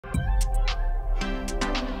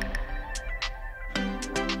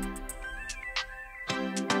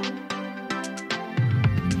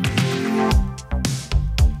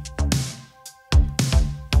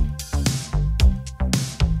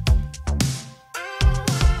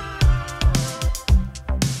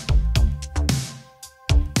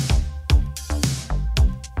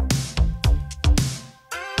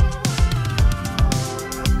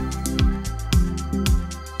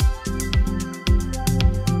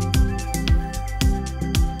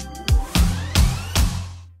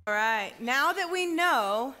Now that we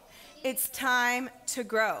know, it's time to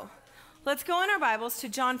grow. Let's go in our Bibles to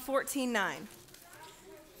John 14:9.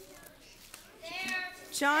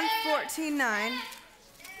 John 14:9.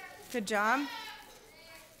 Good job.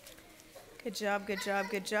 Good job, good job,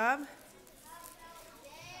 good job.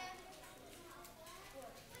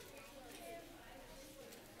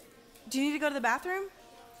 Do you need to go to the bathroom?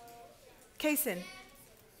 Kaysen,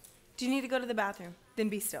 do you need to go to the bathroom? Then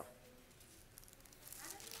be still.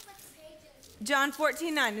 John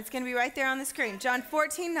 14:9. It's going to be right there on the screen. John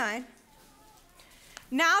 14:9.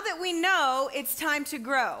 Now that we know it's time to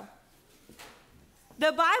grow.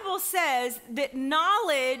 The Bible says that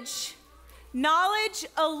knowledge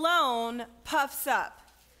alone puffs up.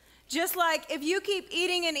 Just like if you keep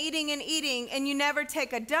eating and eating and eating and you never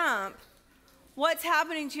take a dump, what's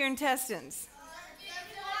happening to your intestines?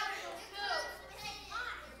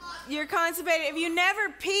 You're constipated. If you never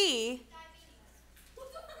pee,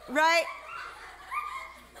 right?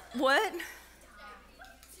 What?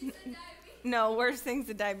 No, worse things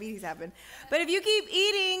than diabetes happen. But if you keep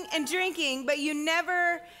eating and drinking, but it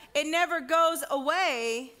never goes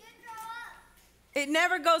away. It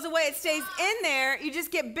never goes away. It stays in there. You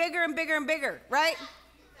just get bigger and bigger and bigger, right?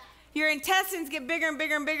 Your intestines get bigger and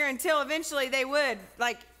bigger and bigger until eventually they would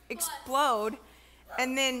explode,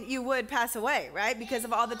 and then you would pass away, right? Because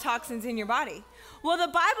of all the toxins in your body. Well,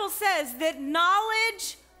 the Bible says that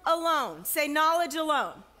knowledge alone, say knowledge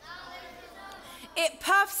alone, it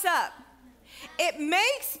puffs up. It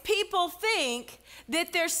makes people think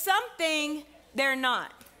that there's something they're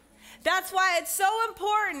not. That's why it's so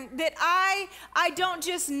important that I don't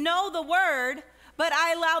just know the word, but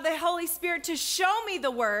I allow the Holy Spirit to show me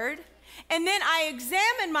the word, and then I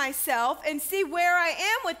examine myself and see where I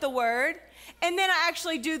am with the word, and then I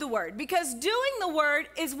actually do the word. Because doing the word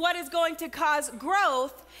is what is going to cause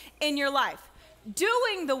growth in your life.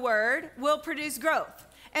 Doing the word will produce growth.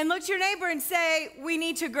 And look to your neighbor and say, we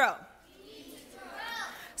need to grow.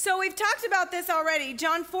 So we've talked about this already.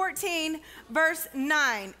 John 14, verse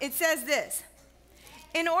 9. It says this.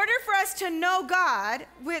 In order for us to know God,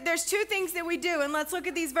 there's two things that we do. And let's look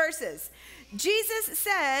at these verses. Jesus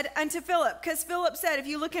said unto Philip, because Philip said, if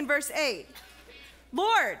you look in verse 8,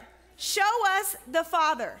 Lord, show us the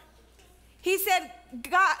Father. He said,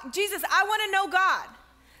 God, Jesus, I want to know God.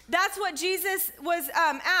 That's what Jesus was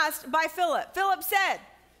asked by Philip. Philip said,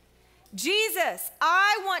 Jesus,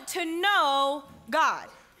 I want to know God.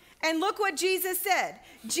 And look what Jesus said.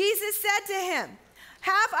 Jesus said to him,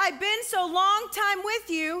 have I been so long time with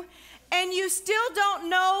you, and you still don't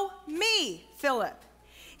know me, Philip?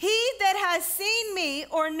 He that has seen me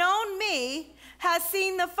or known me has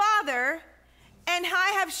seen the Father, and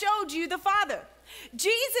I have showed you the Father.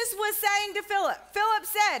 Jesus was saying to Philip, Philip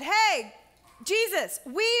said, hey, Jesus,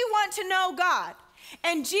 we want to know God.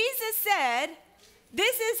 And Jesus said,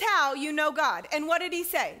 this is how you know God. And what did he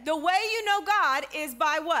say? The way you know God is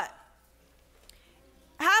by what?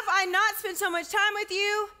 Have I not spent so much time with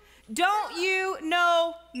you? Don't you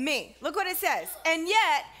know me? Look what it says. And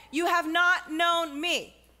yet you have not known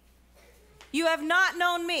me. You have not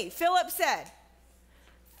known me. Philip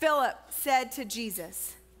said to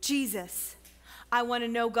Jesus, Jesus, I want to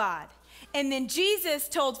know God. And then Jesus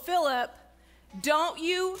told Philip, don't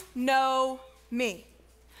you know me?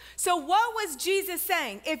 So what was Jesus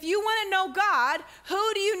saying? If you want to know God,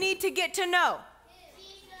 who do you need to get to know?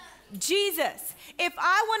 Jesus. If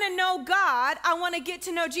I want to know God, I want to get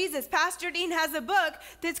to know Jesus. Pastor Dean has a book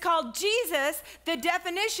that's called Jesus, the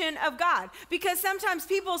Definition of God. Because sometimes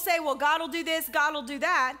people say, well, God will do this, God will do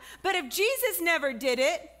that. But if Jesus never did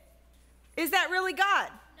it, is that really God?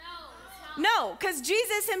 No, because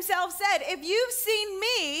Jesus himself said, if you've seen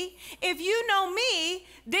me, if you know me,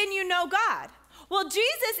 then you know God. Well,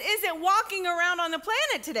 Jesus isn't walking around on the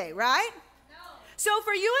planet today, right? No. So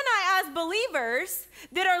for you and I as believers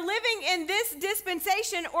that are living in this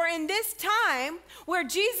dispensation or in this time where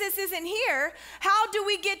Jesus isn't here, how do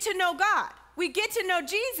we get to know God? We get to know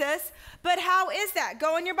Jesus, but how is that?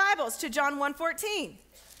 Go in your Bibles to John 1:14.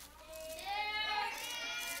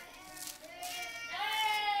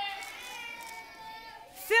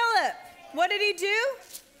 Philip, what did he do?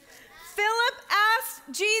 Philip asked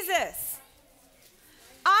Jesus,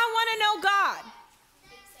 I want to know God.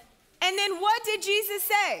 And then what did Jesus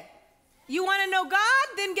say? You want to know God?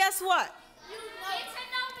 Then guess what?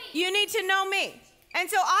 You need to know me. And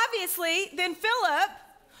so obviously, then Philip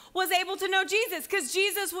was able to know Jesus because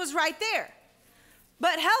Jesus was right there.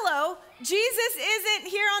 But hello, Jesus isn't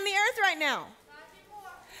here on the earth right now.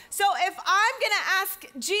 So if I'm going to ask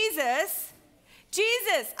Jesus,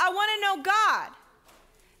 I want to know God,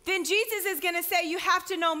 then Jesus is going to say, you have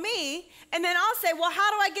to know me. And then I'll say, well,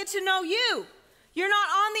 how do I get to know you? You're not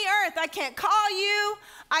on the earth. I can't call you.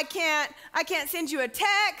 I can't send you a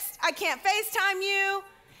text. I can't FaceTime you.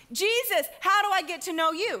 Jesus, how do I get to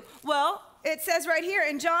know you? Well, it says right here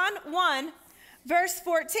in John 1, verse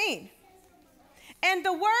 14. And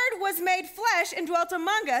the Word was made flesh and dwelt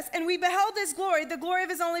among us, and we beheld his glory, the glory of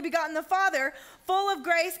his only begotten, the Father, full of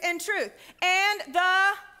grace and truth. And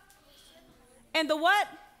the what?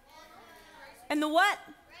 And the what?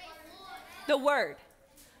 The Word.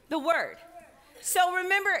 The Word. So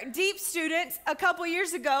remember, deep students, a couple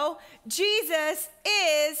years ago, Jesus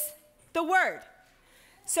is the Word.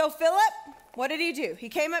 So Philip, what did he do? He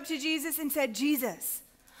came up to Jesus and said, Jesus,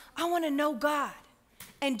 I want to know God.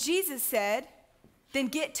 And Jesus said, then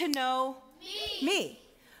get to know me.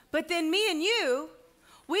 But then me and you,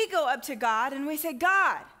 we go up to God and we say,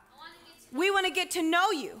 God, we want to get to know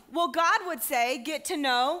you. Well, God would say, get to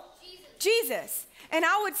know Jesus. And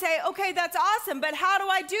I would say, okay, that's awesome, but how do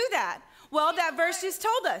I do that? Well, that verse just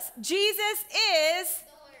told us, Jesus is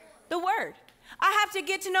the Word. I have to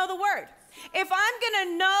get to know the Word. If I'm going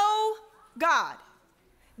to know God,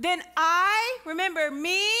 then remember,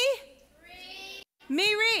 me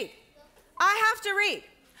read. I have to read.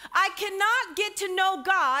 I cannot get to know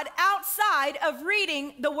God outside of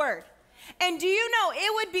reading the Word. And do you know,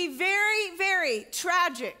 it would be very, very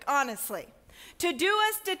tragic, honestly, to do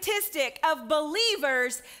a statistic of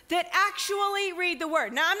believers that actually read the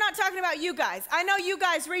Word. Now, I'm not talking about you guys. I know you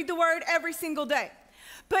guys read the Word every single day.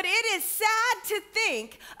 But it is sad to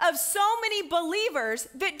think of so many believers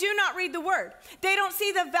that do not read the Word. They don't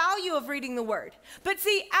see the value of reading the Word. But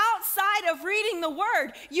see, outside of reading the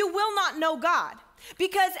Word, you will not know God.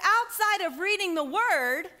 Because outside of reading the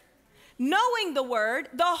Word, knowing the Word,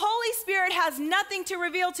 the Holy Spirit has nothing to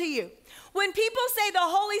reveal to you. When people say the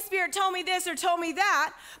Holy Spirit told me this or told me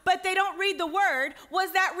that, but they don't read the Word,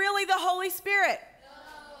 was that really the Holy Spirit?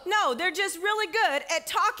 No, they're just really good at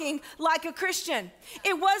talking like a Christian.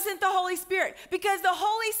 It wasn't the Holy Spirit, because the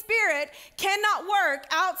Holy Spirit cannot work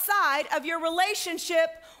outside of your relationship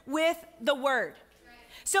with the Word.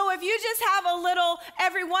 So if you just have a little,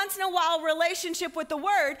 every once in a while relationship with the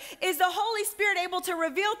Word, is the Holy Spirit able to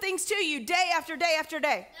reveal things to you day after day after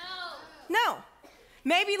day? No.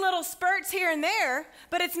 Maybe little spurts here and there,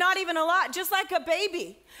 but it's not even a lot, just like a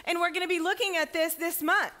baby. And we're going to be looking at this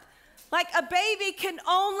month. Like a baby can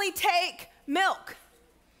only take milk.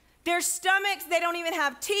 Their stomachs, they don't even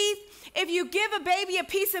have teeth. If you give a baby a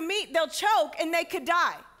piece of meat, they'll choke and they could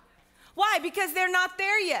die. Why? Because they're not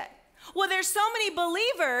there yet. Well, there's so many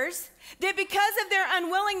believers that because of their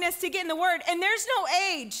unwillingness to get in the Word, and there's no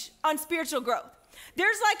age on spiritual growth.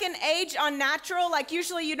 There's like an age on natural, like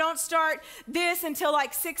usually you don't start this until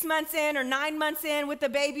like 6 months in or 9 months in with the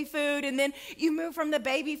baby food, and then you move from the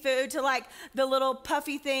baby food to like the little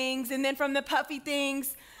puffy things, and then from the puffy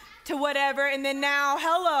things to whatever, and then now,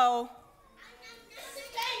 hello,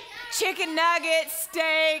 chicken nuggets,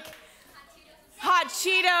 steak, hot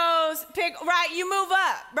Cheetos, right, you move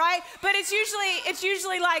up, right? But it's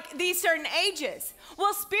usually like these certain ages.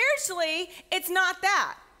 Well, spiritually, it's not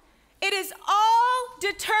that. It is all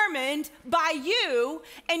determined by you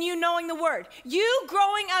and you knowing the Word. You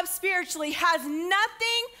growing up spiritually has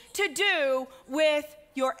nothing to do with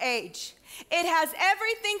your age. It has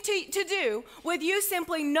everything to do with you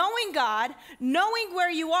simply knowing God, knowing where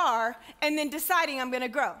you are, and then deciding I'm going to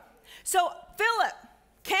grow. So Philip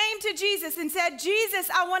came to Jesus and said, Jesus,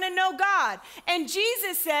 I want to know God. And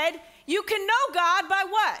Jesus said, you can know God by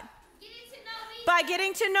what? By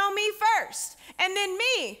getting to know me first. And then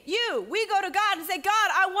we go to God and say, God,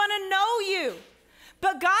 I want to know you.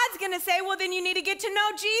 But God's going to say, well, then you need to get to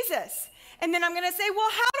know Jesus. And then I'm going to say, well,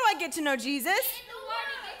 how do I get to know Jesus?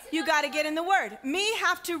 You got to get in the Word. Me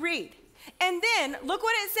have to read. And then look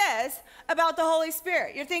what it says about the Holy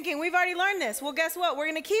Spirit. You're thinking, we've already learned this. Well, guess what? We're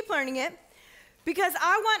going to keep learning it because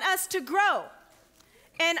I want us to grow.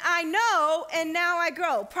 And I know, and now I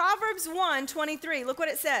grow. Proverbs 1:23. Look what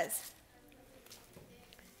it says.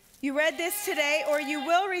 You read this today, or you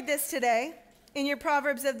will read this today in your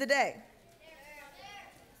Proverbs of the day.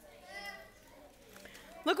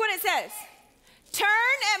 Look what it says. Turn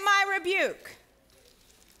at my rebuke.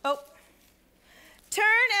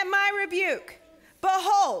 Turn at my rebuke.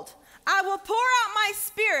 Behold, I will pour out my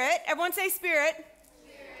spirit. Everyone say spirit.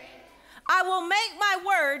 I will make my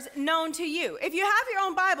words known to you. If you have your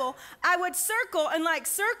own Bible, I would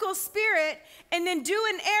circle spirit and then do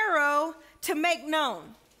an arrow to make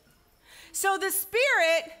known. So the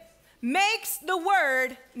Spirit makes the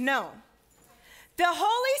Word known. The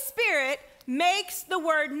Holy Spirit makes the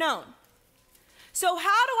Word known. So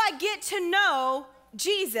how do I get to know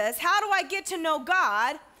Jesus, how do I get to know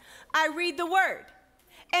God? I read the word.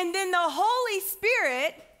 And then the Holy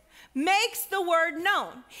Spirit makes the word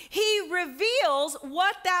known. He reveals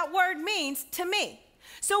what that word means to me.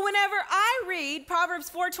 So whenever I read Proverbs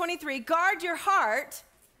 4:23, guard your heart,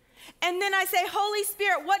 and then I say, Holy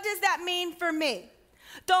Spirit, what does that mean for me?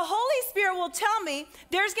 The Holy Spirit will tell me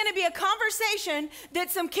there's going to be a conversation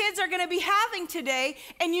that some kids are going to be having today,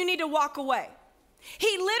 and you need to walk away.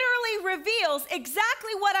 He literally reveals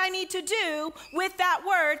exactly what I need to do with that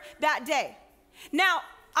word that day. Now,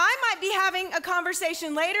 I might be having a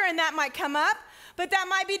conversation later, and that might come up, but that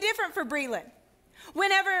might be different for Breland.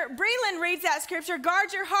 Whenever Breland reads that scripture,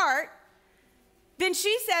 guard your heart, then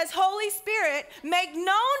she says, Holy Spirit, make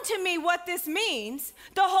known to me what this means.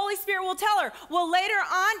 The Holy Spirit will tell her, well, later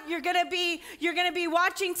on, you're going to be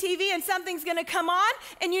watching TV and something's going to come on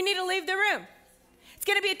and you need to leave the room. It's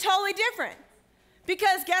going to be totally different.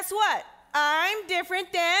 Because guess what? I'm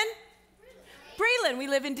different than Breland. We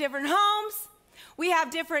live in different homes. We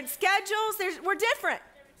have different schedules. We're different.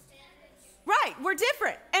 Right, we're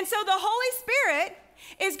different. And so the Holy Spirit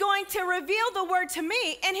is going to reveal the word to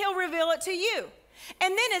me, and he'll reveal it to you.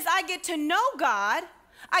 And then as I get to know God,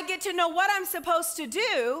 I get to know what I'm supposed to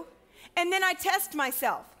do, and then I test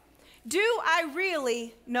myself. Do I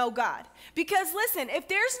really know God? Because listen, if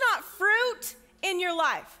there's not fruit in your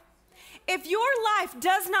life, if your life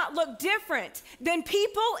does not look different than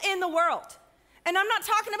people in the world, and I'm not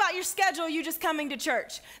talking about your schedule, you just coming to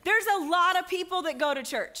church. There's a lot of people that go to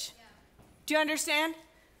church. Do you understand?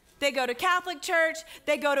 They go to Catholic church.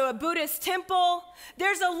 They go to a Buddhist temple.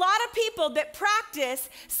 There's a lot of people that practice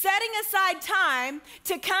setting aside time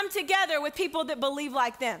to come together with people that believe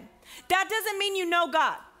like them. That doesn't mean you know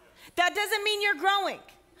God. That doesn't mean you're growing.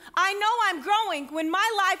 I know I'm growing when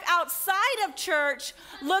my life outside of church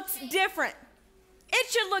looks different.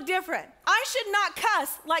 It should look different. I should not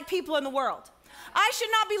cuss like people in the world. I should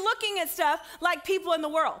not be looking at stuff like people in the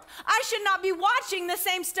world. I should not be watching the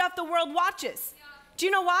same stuff the world watches. Do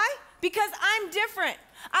you know why? Because I'm different.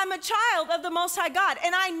 I'm a child of the Most High God,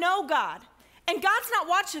 and I know God. And God's not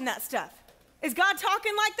watching that stuff. Is God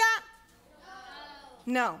talking like that?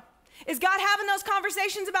 No. Is God having those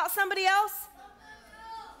conversations about somebody else?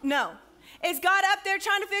 No. Is God up there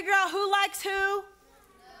trying to figure out who likes who?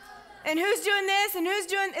 And who's doing this and who's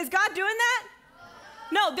doing, is God doing that?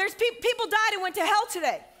 No, there's people died and went to hell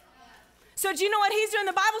today. So do you know what he's doing?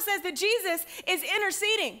 The Bible says that Jesus is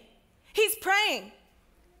interceding. He's praying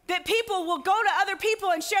that people will go to other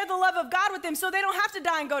people and share the love of God with them so they don't have to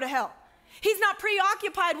die and go to hell. He's not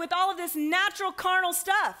preoccupied with all of this natural carnal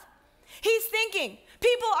stuff. He's thinking,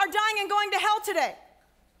 people are dying and going to hell today.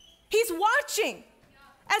 He's watching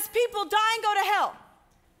as people die and go to hell.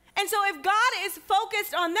 And so if God is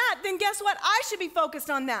focused on that, then guess what? I should be focused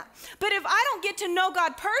on that. But if I don't get to know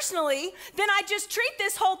God personally, then I just treat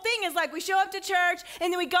this whole thing as like we show up to church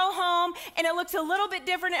and then we go home and it looks a little bit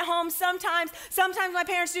different at home sometimes. Sometimes my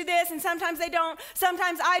parents do this and sometimes they don't.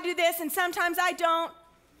 Sometimes I do this and sometimes I don't.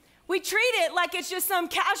 We treat it like it's just some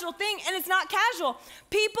casual thing, and it's not casual.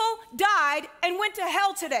 People died and went to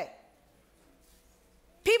hell today.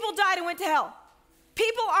 People died and went to hell.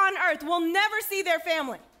 People on earth will never see their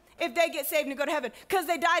family if they get saved and go to heaven, because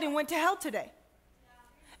they died and went to hell today.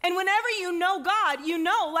 And whenever you know God, you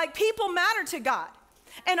know, like, people matter to God.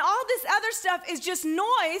 And all this other stuff is just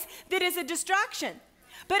noise that is a distraction.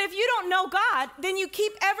 But if you don't know God, then you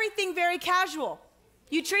keep everything very casual.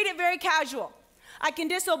 You treat it very casual. I can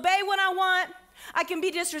disobey when I want. I can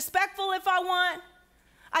be disrespectful if I want.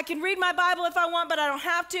 I can read my Bible if I want, but I don't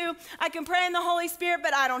have to. I can pray in the Holy Spirit,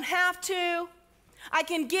 but I don't have to. I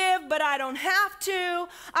can give, but I don't have to.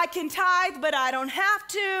 I can tithe, but I don't have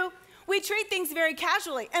to. We treat things very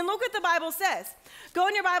casually. And look what the Bible says. Go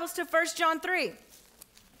in your Bibles to 1 John 3.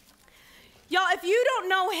 Y'all, if you don't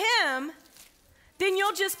know him, then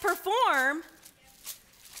you'll just perform,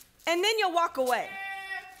 and then you'll walk away.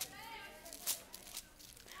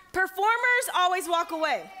 Performers always walk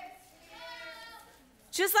away.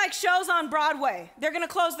 Just like shows on Broadway. They're going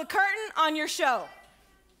to close the curtain on your show.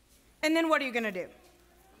 And then what are you going to do?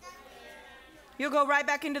 You'll go right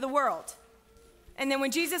back into the world. And then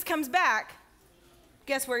when Jesus comes back,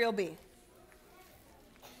 guess where you'll be?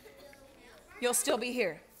 You'll still be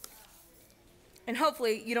here. And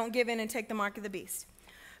hopefully you don't give in and take the mark of the beast.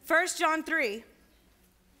 1 John 3.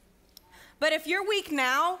 But if you're weak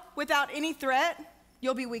now without any threat,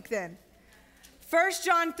 you'll be weak then. 1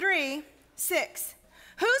 John 3, 6.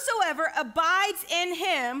 Whosoever abides in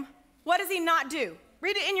him, what does he not do?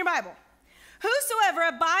 Read it in your Bible. Whosoever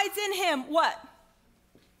abides in him, what?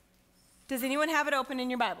 Does anyone have it open in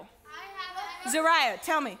your Bible? I have it. Zariah,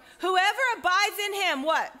 tell me. Whoever abides in him,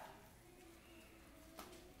 what?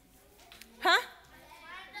 Huh?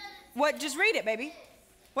 What? Just read it, baby.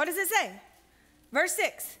 What does it say? Verse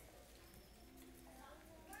 6.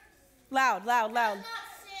 Loud, loud, loud.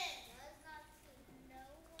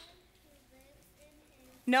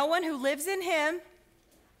 No one who lives in him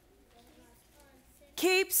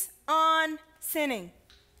keeps on sinning.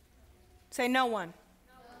 Say no one.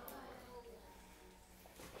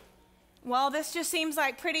 Well, this just seems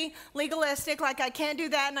like pretty legalistic, like I can't do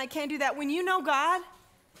that and I can't do that. When you know God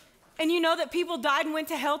and you know that people died and went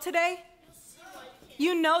to hell today,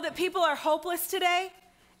 you know that people are hopeless today,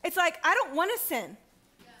 it's like, I don't want to sin.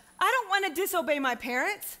 I don't want to disobey my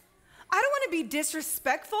parents. I don't want to be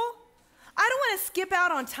disrespectful. I don't want to skip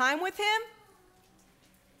out on time with him.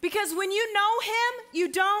 Because when you know him,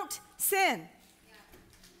 you don't sin.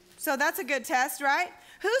 So that's a good test, right?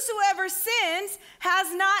 Whosoever sins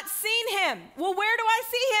has not seen him. Well, where do I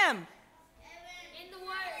see him? In the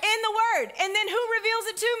Word. In the Word. And then who reveals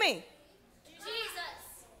it to me?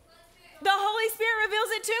 Jesus. The Holy Spirit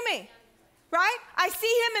reveals it to me, right? I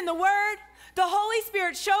see him in the Word. The Holy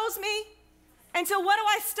Spirit shows me. And so what do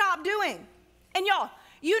I stop doing? And y'all,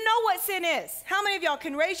 you know what sin is. How many of y'all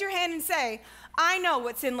can raise your hand and say, I know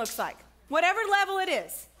what sin looks like, whatever level it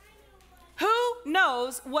is? Who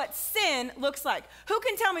knows what sin looks like? Who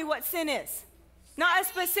can tell me what sin is? Not a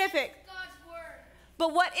specific. God's Word.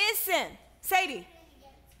 But what is sin? Sadie.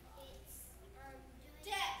 It's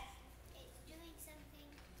death. It's doing something,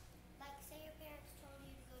 like say your parents told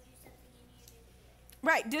you to go do something and you didn't do it.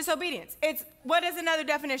 Right, disobedience. It's, what is another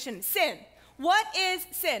definition? Sin. What is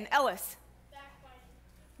sin, Ellis?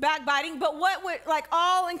 Backbiting. But what would, like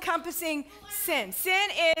all encompassing sin? Sin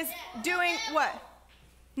is doing what?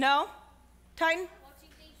 No? Titan?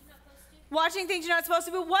 Watching things you're not supposed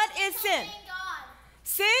to do. What is sin?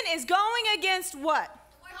 Sin is going against what?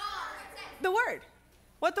 The Word.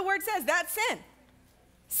 What the Word says, that's sin.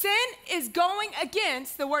 Sin is going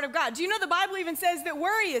against the Word of God. Do you know the Bible even says that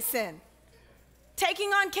worry is sin? Taking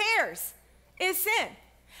on cares is sin.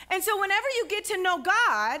 And so whenever you get to know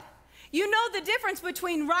God, you know the difference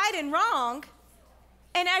between right and wrong.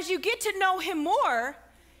 And as you get to know him more,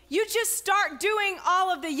 you just start doing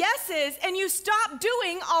all of the yeses and you stop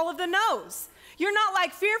doing all of the no's. You're not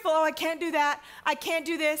like fearful, oh, I can't do that, I can't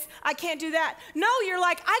do this, I can't do that. No, you're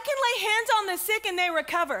like, I can lay hands on the sick and they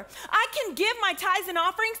recover. I can give my tithes and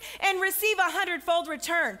offerings and receive 100-fold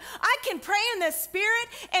return. I can pray in the Spirit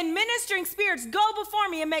and ministering spirits go before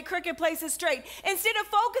me and make crooked places straight. Instead of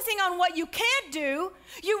focusing on what you can't do,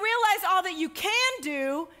 you realize all that you can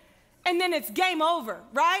do, and then it's game over,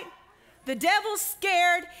 right? The devil's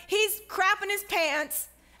scared, he's crapping his pants,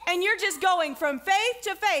 and you're just going from faith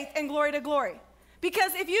to faith and glory to glory.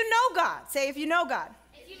 Because if you know God, say if you know God.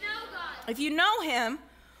 If you know God. If you know him,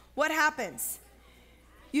 what happens?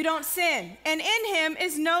 You don't sin. And in him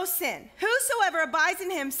is no sin. Whosoever abides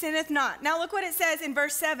in him sinneth not. Now look what it says in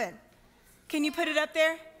verse 7. Can you put it up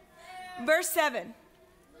there? Verse 7.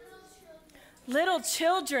 Little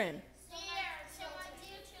children.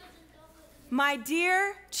 My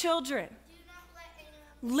dear children.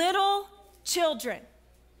 Little children.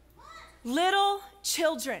 Little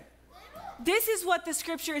children. This is what the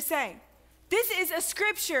scripture is saying. This is a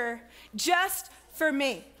scripture just for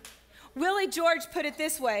me. Willie George put it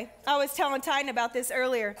this way. I was telling Titan about this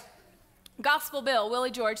earlier. Gospel Bill, Willie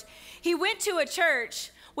George. He went to a church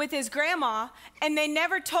with his grandma, and they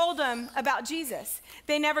never told him about Jesus.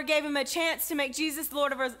 They never gave him a chance to make Jesus the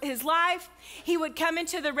Lord of his life. He would come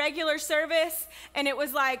into the regular service, and it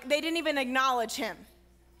was like they didn't even acknowledge him.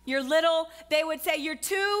 You're little, they would say you're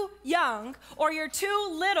too young or you're too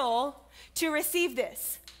little to receive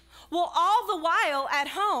this. Well, all the while at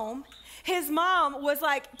home, his mom was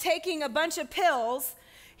like taking a bunch of pills.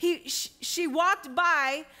 She walked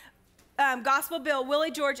by Gospel Bill, Willie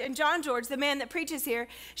George, and John George, the man that preaches here.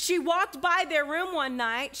 She walked by their room one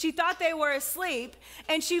night. She thought they were asleep,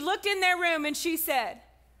 and she looked in their room and she said,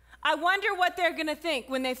 I wonder what they're going to think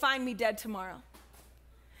when they find me dead tomorrow.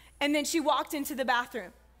 And then she walked into the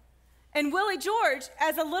bathroom. And Willie George,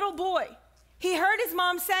 as a little boy, he heard his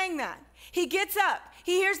mom saying that. He gets up.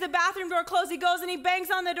 He hears the bathroom door close. He goes and he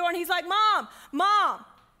bangs on the door and he's like, Mom, Mom.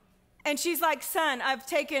 And she's like, son, I've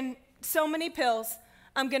taken so many pills.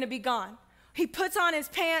 I'm going to be gone. He puts on his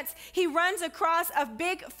pants. He runs across a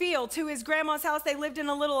big field to his grandma's house. They lived in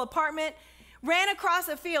a little apartment. Ran across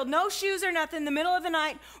a field, no shoes or nothing, in the middle of the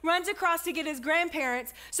night, runs across to get his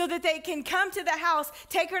grandparents so that they can come to the house,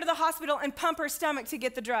 take her to the hospital, and pump her stomach to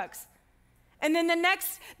get the drugs. And then the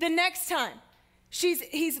next time,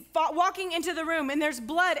 He's walking into the room and there's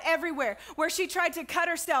blood everywhere where she tried to cut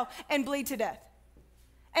herself and bleed to death.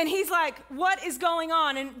 And he's like, what is going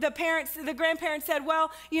on? And the grandparents said,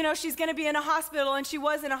 well, you know, she's going to be in a hospital, and she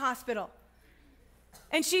was in a hospital.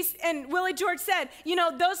 And Willie George said, you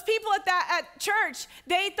know, those people at church,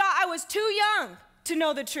 they thought I was too young to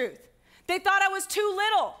know the truth. They thought I was too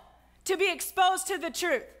little to be exposed to the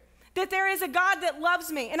truth, that there is a God that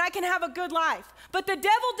loves me and I can have a good life. But the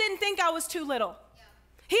devil didn't think I was too little.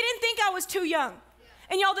 He didn't think I was too young.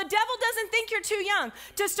 And y'all, the devil doesn't think you're too young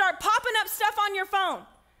to start popping up stuff on your phone,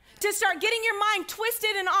 to start getting your mind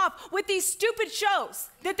twisted and off with these stupid shows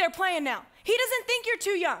that they're playing now. He doesn't think you're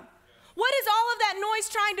too young. What is all of that noise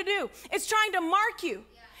trying to do? It's trying to mark you.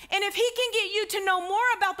 And if he can get you to know more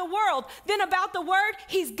about the world than about the word,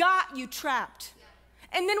 he's got you trapped.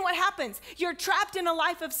 And then what happens? You're trapped in a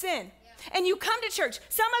life of sin. And you come to church.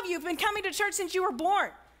 Some of you have been coming to church since you were born.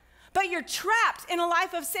 But you're trapped in a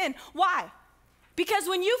life of sin. Why? Because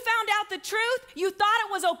when you found out the truth, you thought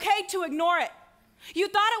it was okay to ignore it. You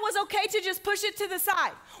thought it was okay to just push it to the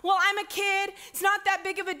side. Well, I'm a kid. It's not that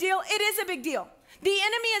big of a deal. It is a big deal. The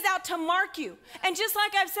enemy is out to mark you. And just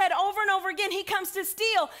like I've said over and over again, he comes to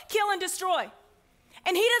steal, kill, and destroy.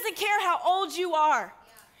 And he doesn't care how old you are.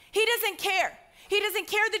 He doesn't care. He doesn't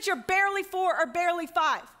care that you're barely 4 or barely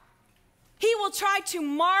 5. He will try to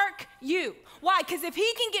mark you. Why? Because if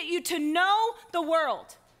he can get you to know the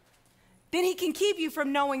world, then he can keep you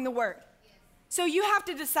from knowing the word. So you have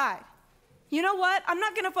to decide, you know what? I'm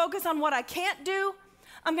not going to focus on what I can't do.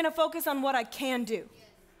 I'm going to focus on what I can do.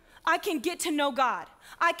 I can get to know God.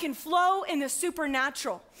 I can flow in the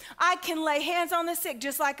supernatural. I can lay hands on the sick,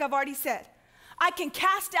 just like I've already said. I can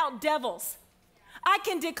cast out devils. I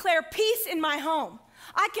can declare peace in my home.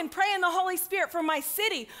 I can pray in the Holy Spirit for my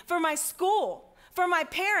city, for my school, for my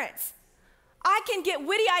parents. I can get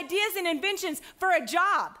witty ideas and inventions for a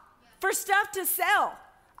job, for stuff to sell.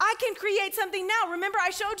 I can create something now. Remember,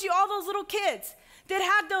 I showed you all those little kids that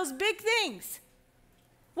had those big things.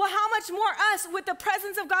 Well, how much more us with the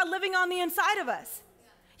presence of God living on the inside of us?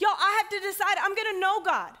 Y'all, I have to decide I'm going to know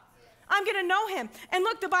God. I'm going to know him. And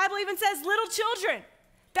look, the Bible even says little children.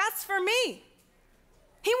 That's for me.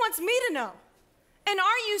 He wants me to know. And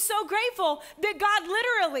aren't you so grateful that God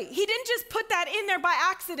literally, he didn't just put that in there by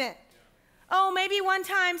accident. Oh, maybe one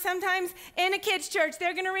time, sometimes in a kid's church,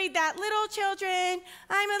 they're going to read that, little children,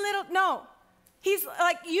 I'm a little, no. He's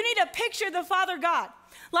like, you need to picture the Father God,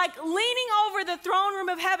 like leaning over the throne room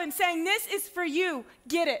of heaven saying, this is for you,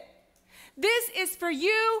 get it. This is for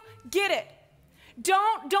you, get it.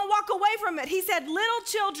 Don't walk away from it. He said, little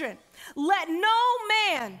children, let no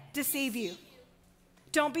man deceive you.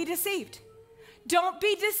 Don't be deceived. Don't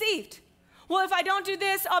be deceived. Well, if I don't do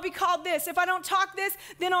this, I'll be called this. If I don't talk this,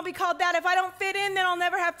 then I'll be called that. If I don't fit in, then I'll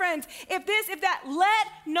never have friends. If this, if that, let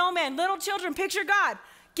no man, little children, picture God.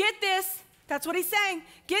 Get this. That's what he's saying.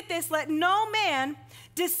 Get this. Let no man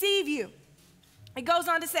deceive you. It goes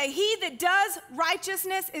on to say, he that does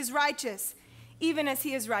righteousness is righteous, even as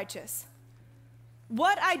he is righteous.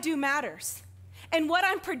 What I do matters. And what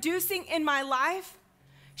I'm producing in my life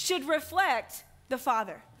should reflect the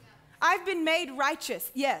Father. I've been made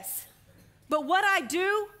righteous, yes. But what I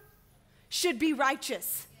do should be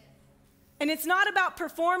righteous. And it's not about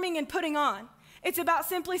performing and putting on. It's about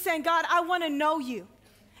simply saying, God, I want to know you.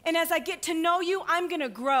 And as I get to know you, I'm going to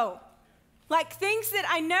grow. Like things that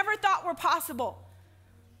I never thought were possible.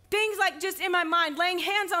 Things like just in my mind, laying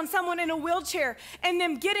hands on someone in a wheelchair and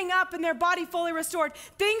them getting up and their body fully restored.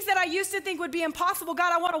 Things that I used to think would be impossible.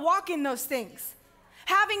 God, I want to walk in those things.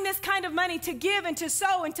 Having this kind of money to give and to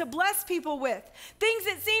sow and to bless people with. Things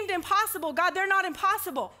that seemed impossible, God, they're not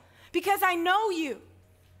impossible because I know you.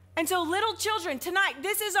 And so little children, tonight,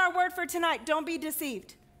 this is our word for tonight. Don't be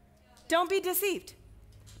deceived. Don't be deceived.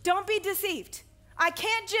 Don't be deceived. I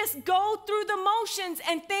can't just go through the motions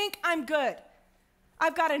and think I'm good.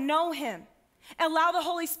 I've got to know him. Allow the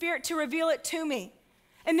Holy Spirit to reveal it to me.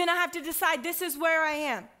 And then I have to decide this is where I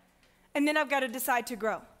am. And then I've got to decide to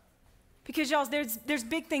grow. Because y'all, there's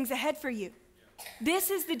big things ahead for you.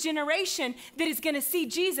 This is the generation that is going to see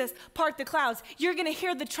Jesus part the clouds. You're going to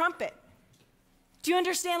hear the trumpet. Do you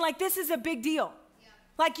understand? Like, this is a big deal. Yeah.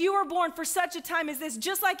 Like, you were born for such a time as this,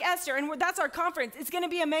 just like Esther, and that's our conference. It's going to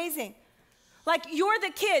be amazing. Like, you're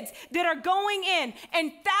the kids that are going in,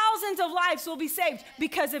 and thousands of lives will be saved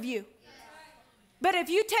because of you. Yeah. But if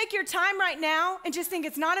you take your time right now and just think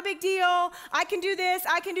it's not a big deal, I can do this,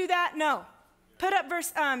 I can do that, no. Put up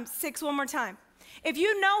verse 6 one more time. If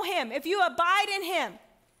you know him, if you abide in him,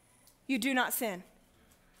 you do not sin.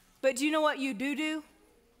 But do you know what you do?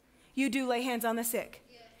 You do lay hands on the sick.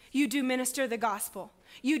 You do minister the gospel.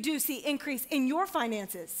 you do see increase in your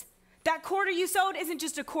finances. That quarter you sowed isn't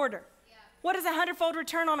just a quarter. Yeah. What is a 100-fold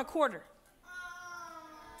return on a quarter?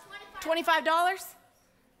 $25?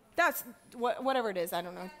 That's whatever it is, I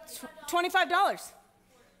don't know. $25.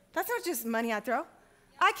 That's not just money I throw.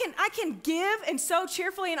 I can give and sow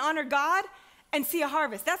cheerfully and honor God and see a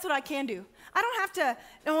harvest. That's what I can do. I don't have to,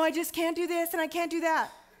 no, I just can't do this and I can't do that.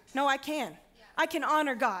 No, I can. I can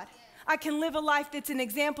honor God. I can live a life that's an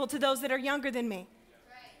example to those that are younger than me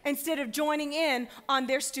instead of joining in on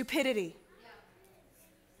their stupidity.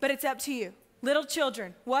 But it's up to you. Little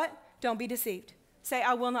children, what? Don't be deceived. Say,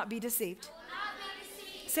 I will not be deceived.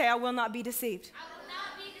 Say, I will not be deceived. I will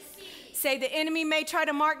not be deceived. Say, the enemy may try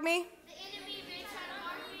to mark me, The enemy may try to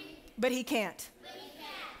mark me, but he can't. but he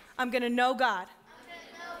can't. I'm going to know God.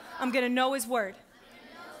 I'm going to know his word. I'm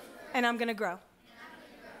gonna know his word. And I'm going to grow.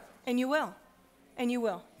 And you will. And you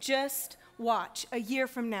will. Just watch. A year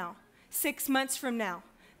from now, 6 months from now,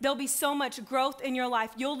 there'll be so much growth in your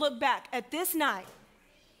life. You'll look back at this night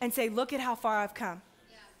and say, look at how far I've come.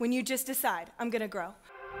 When you just decide, I'm going to grow.